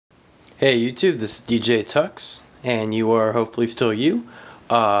Hey YouTube, this is DJ Tux, and you are hopefully still you.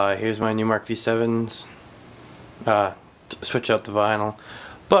 Here's my Numark V7s. Switch out the vinyl.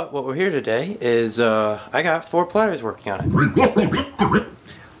 But what we're here today is I got 4 platters working on it.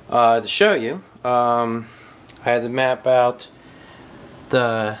 To show you, I had to map out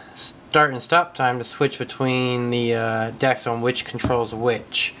the start and stop time to switch between the decks on which controls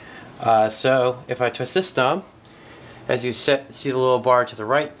which. So if I twist this knob, as you see the little bar to the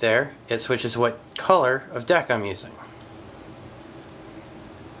right there, it switches what color of deck I'm using.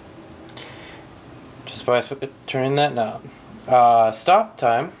 Just by turning that knob. Stop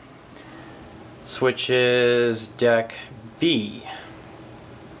time switches deck B,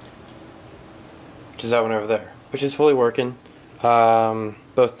 which is that one over there, which is fully working.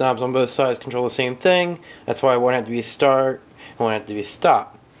 Both knobs on both sides control the same thing. That's why one had to be start and one had to be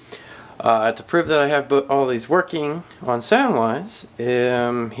stop. To prove that I have all these working on sound-wise,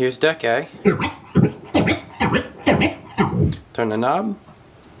 here's deck A. Turn the knob.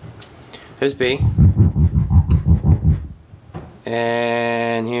 Here's B.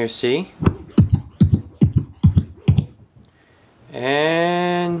 And here's C.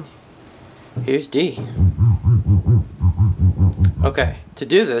 And here's D. Okay, to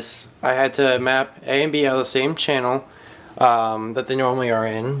do this, I had to map A and B out of the same channel that they normally are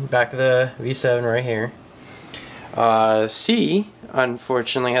in, back to the V7 right here. C,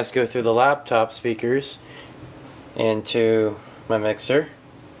 unfortunately, has to go through the laptop speakers into my mixer.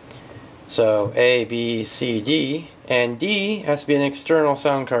 So A, B, C, D, and D has to be an external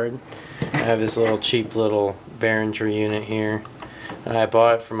sound card. I have this little cheap little Behringer unit here. I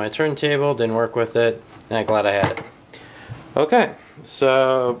bought it for my turntable, didn't work with it, and I'm glad I had it. Okay,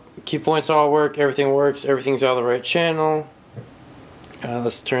 so key points all work, everything works, everything's out of the right channel.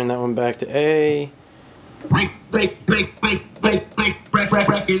 Let's turn that one back to A.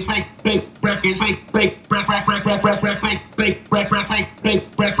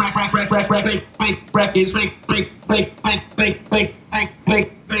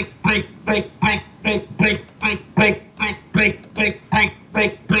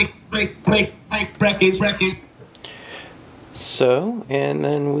 So, and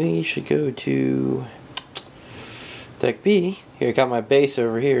then we should go to deck B. Here, I got my bass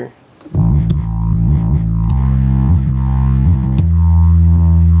over here.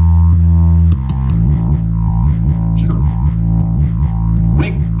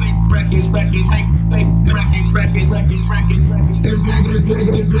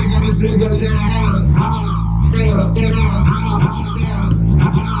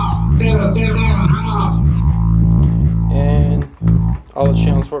 And all the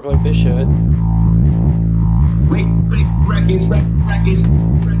channels work like they should.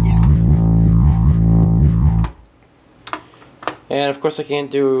 And of course I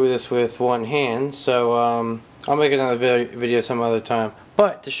can't do this with one hand, so I'll make another video some other time.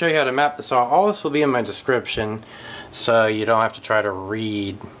 But to show you how to map this all this will be in my description, so you don't have to try to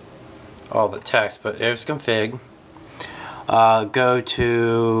read all the text. But there's config. Go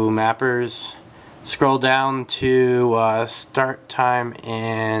to mappers, scroll down to start time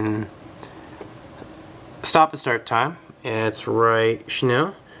and stop and start time. It's right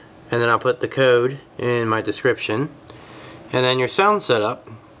now, and then I'll put the code in my description. And then your sound setup,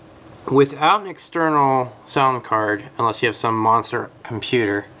 without an external sound card, unless you have some monster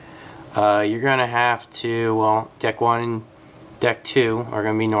computer, you're gonna have to, well, deck 1 and deck 2 are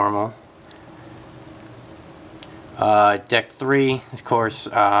gonna be normal. Deck 3, of course,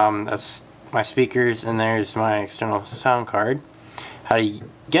 that's my speakers, and there's my external sound card. How to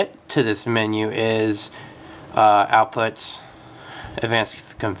get to this menu is outputs,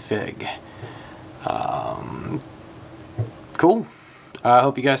 advanced config. Cool. I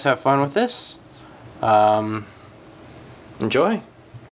hope you guys have fun with this. Enjoy.